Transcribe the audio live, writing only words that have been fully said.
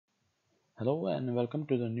Hello and welcome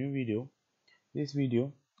to the new video. This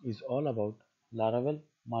video is all about Laravel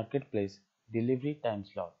Marketplace Delivery Time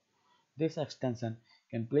Slot. This extension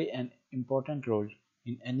can play an important role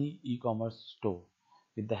in any e-commerce store.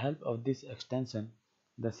 With the help of this extension,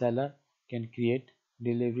 the seller can create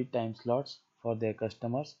delivery time slots for their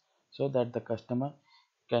customers so that the customer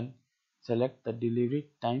can select the delivery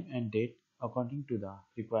time and date according to the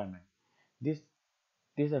requirement. This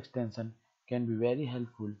this extension can be very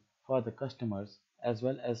helpful for the customers as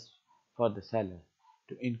well as for the seller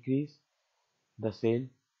to increase the sale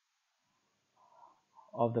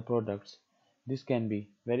of the products. This can be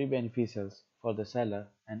very beneficial for the seller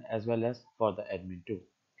and as well as for the admin too.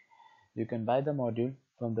 You can buy the module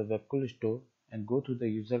from the webcool store and go through the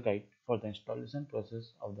user guide for the installation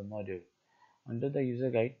process of the module. Under the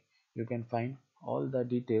user guide, you can find all the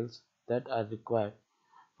details that are required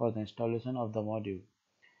for the installation of the module.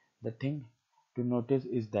 The thing to notice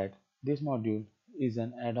is that this module is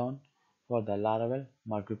an add-on for the Laravel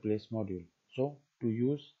Marketplace module. So, to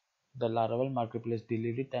use the Laravel Marketplace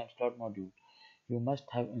Delivery Time Slot module, you must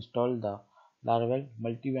have installed the Laravel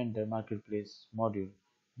Multi-Vendor Marketplace module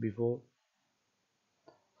before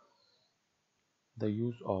the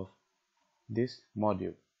use of this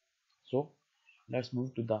module. So, let's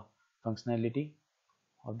move to the functionality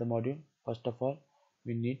of the module. First of all,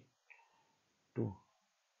 we need to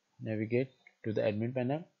navigate to the admin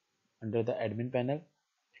panel. Under the admin panel,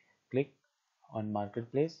 click on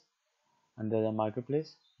Marketplace. Under the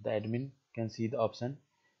Marketplace, the admin can see the option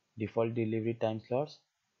Default Delivery Time Slots.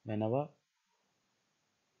 Whenever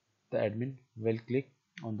the admin will click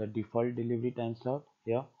on the default delivery time slot,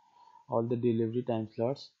 here all the delivery time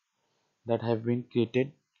slots that have been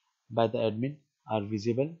created by the admin are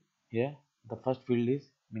visible. Here the first field is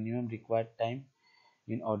minimum required time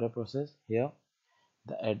in order process. Here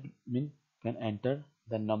the admin can enter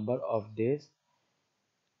the number of days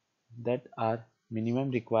that are minimum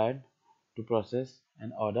required to process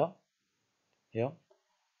an order. Here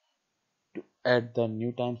to add the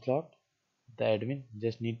new time slot, the admin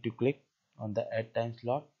just need to click on the add time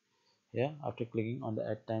slot. Here after clicking on the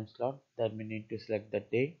add time slot, the admin need to select the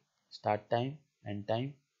day, start time, end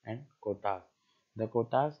time and quotas. The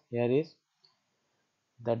quotas here is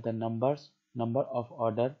that the number of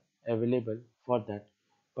order available for that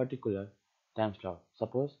particular time slot.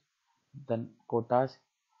 Suppose the quotas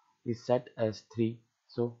is set as 3,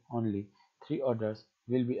 so only 3 orders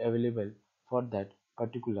will be available for that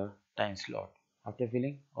particular time slot. After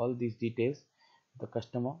filling all these details, the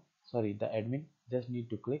admin just need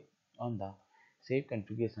to click on the save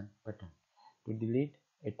configuration button. To delete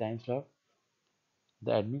a time slot,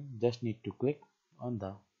 the admin just need to click on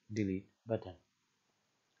the delete button.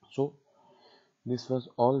 So this was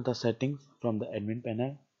all the settings from the admin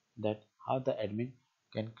panel, that how the admin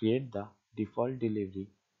can create the default delivery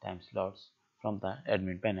time slots from the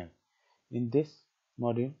admin panel. In this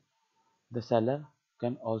module, the seller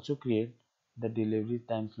can also create the delivery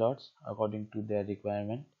time slots according to their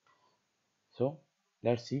requirement. So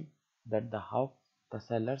let's see that how the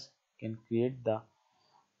sellers can create the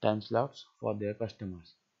time slots for their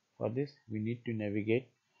customers. For this, we need to navigate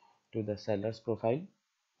to the seller's profile.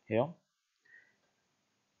 Here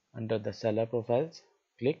under the seller profiles,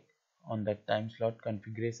 click on the time slot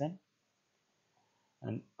configuration,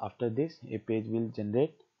 and after this a page will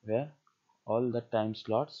generate where all the time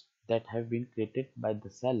slots that have been created by the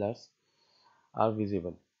sellers are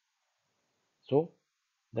visible. So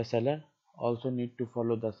the seller also need to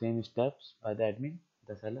follow the same steps by the admin.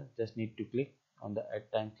 The seller just need to click on the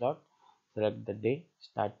add time slot, select the day,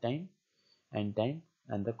 start time, end time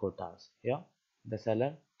and the quotas. Here the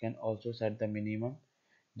seller can also set the minimum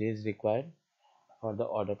days required for the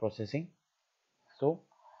order processing. So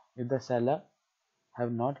if the seller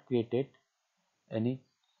have not created any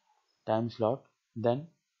time slot, then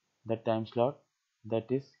the time slot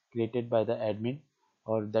that is created by the admin,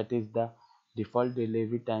 or that is the default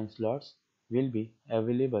delivery time slots, will be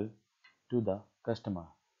available to the customer.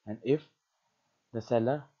 And if the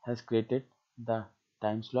seller has created the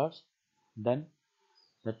time slots, then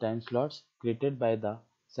the time slots created by the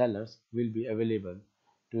sellers will be available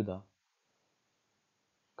to the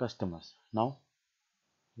customers. Now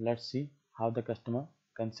let's see how the customer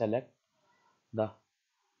can select the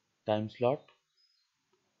time slot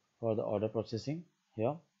for the order processing.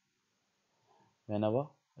 Here whenever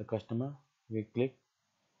a customer will click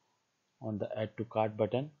on the add to cart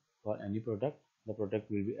button for any product, the product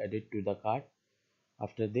will be added to the cart.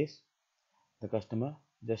 After this, the customer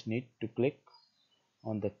just need to click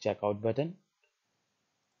on the checkout button.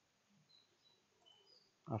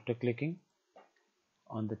 After clicking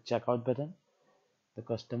on the checkout button, the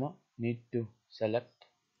customer need to select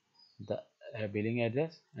the billing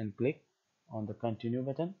address and click on the continue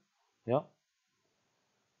button. Here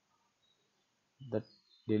the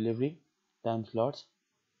delivery time slots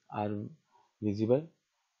are visible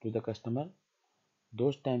to the customer.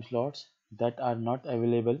 Those time slots that are not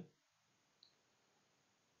available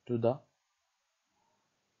to the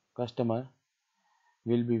customer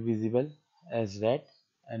will be visible as red,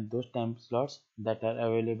 and those time slots that are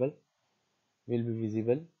available will be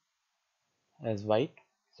visible as white.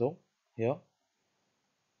 So here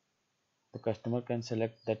the customer can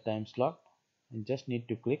select that time slot and just need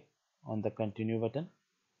to click on the continue button.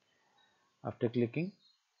 After clicking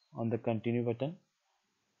on the continue button,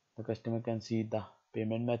 the customer can see the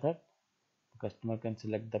payment method. The customer can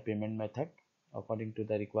select the payment method according to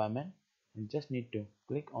the requirement and just need to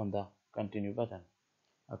click on the continue button.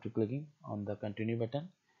 After clicking on the continue button,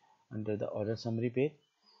 under the order summary page,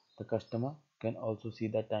 the customer can also see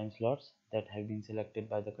the time slots that have been selected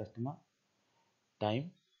by the customer,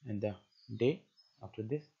 time and the day. After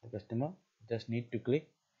this, the customer just need to click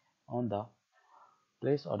on the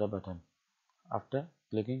place order button. After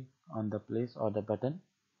clicking on the place order button,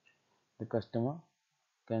 the customer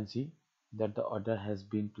can see that the order has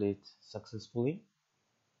been placed successfully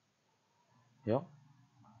here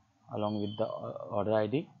along with the order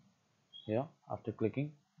ID. Here after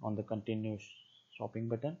clicking on the continue shopping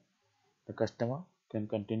button, the customer can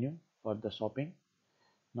continue for the shopping.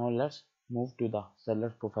 Now let's move to the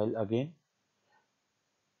seller profile again.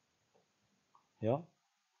 Here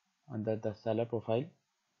under the seller profile,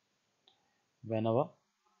 whenever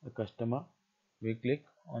the customer will click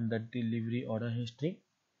on the delivery order history,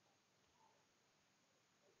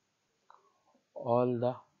 all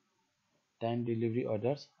the 10 delivery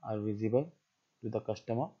orders are visible to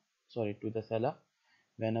the seller.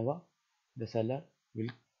 Whenever the seller will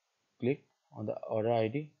click on the order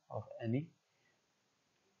ID of any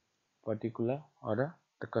particular order,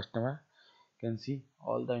 the customer can see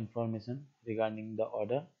all the information regarding the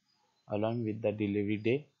order along with the delivery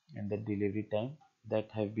day and the delivery time that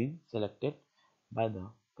have been selected by the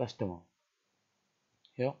customer.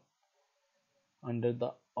 Here under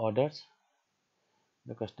the orders,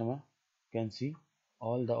 the customer can see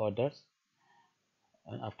all the orders,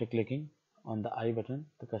 and after clicking on the I button,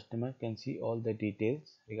 the customer can see all the details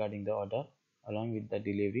regarding the order along with the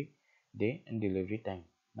delivery day and delivery time.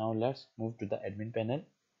 Now let's move to the admin panel.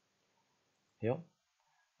 Here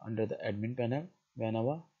under the admin panel,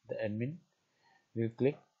 whenever the admin will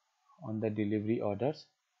click on the delivery orders,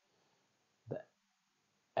 the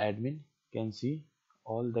admin can see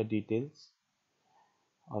all the details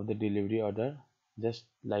of the delivery order just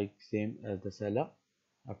like same as the seller.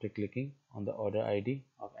 After clicking on the order ID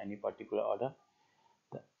of any particular order,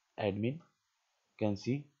 the admin can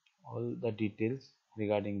see all the details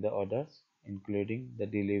regarding the orders including the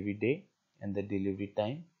delivery day and the delivery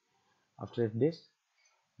time. After this,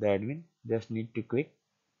 the admin just need to click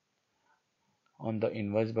on the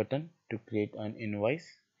invoice button to create an invoice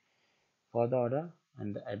for the order,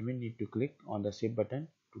 and the admin need to click on the ship button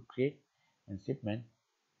to create a shipment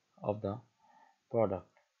of the product.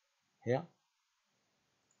 Here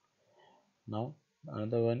now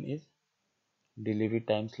another one is delivery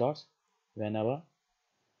time slots. Whenever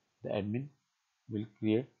the admin will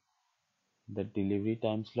create the delivery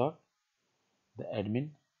time slot, the admin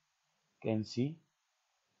can see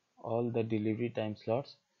all the delivery time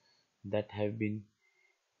slots that have been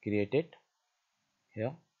created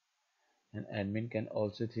here, and admin can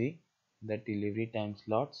also see the delivery time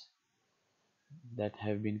slots that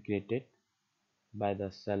have been created by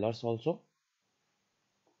the sellers also.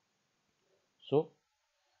 So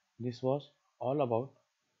this was all about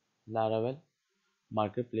Laravel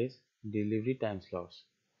marketplace delivery time slots.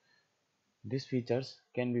 These features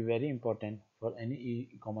can be very important for any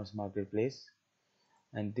e-commerce marketplace,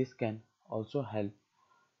 and this can also help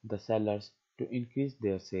the sellers to increase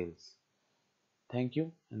their sales. Thank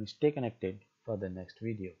you and stay connected for the next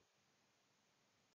video.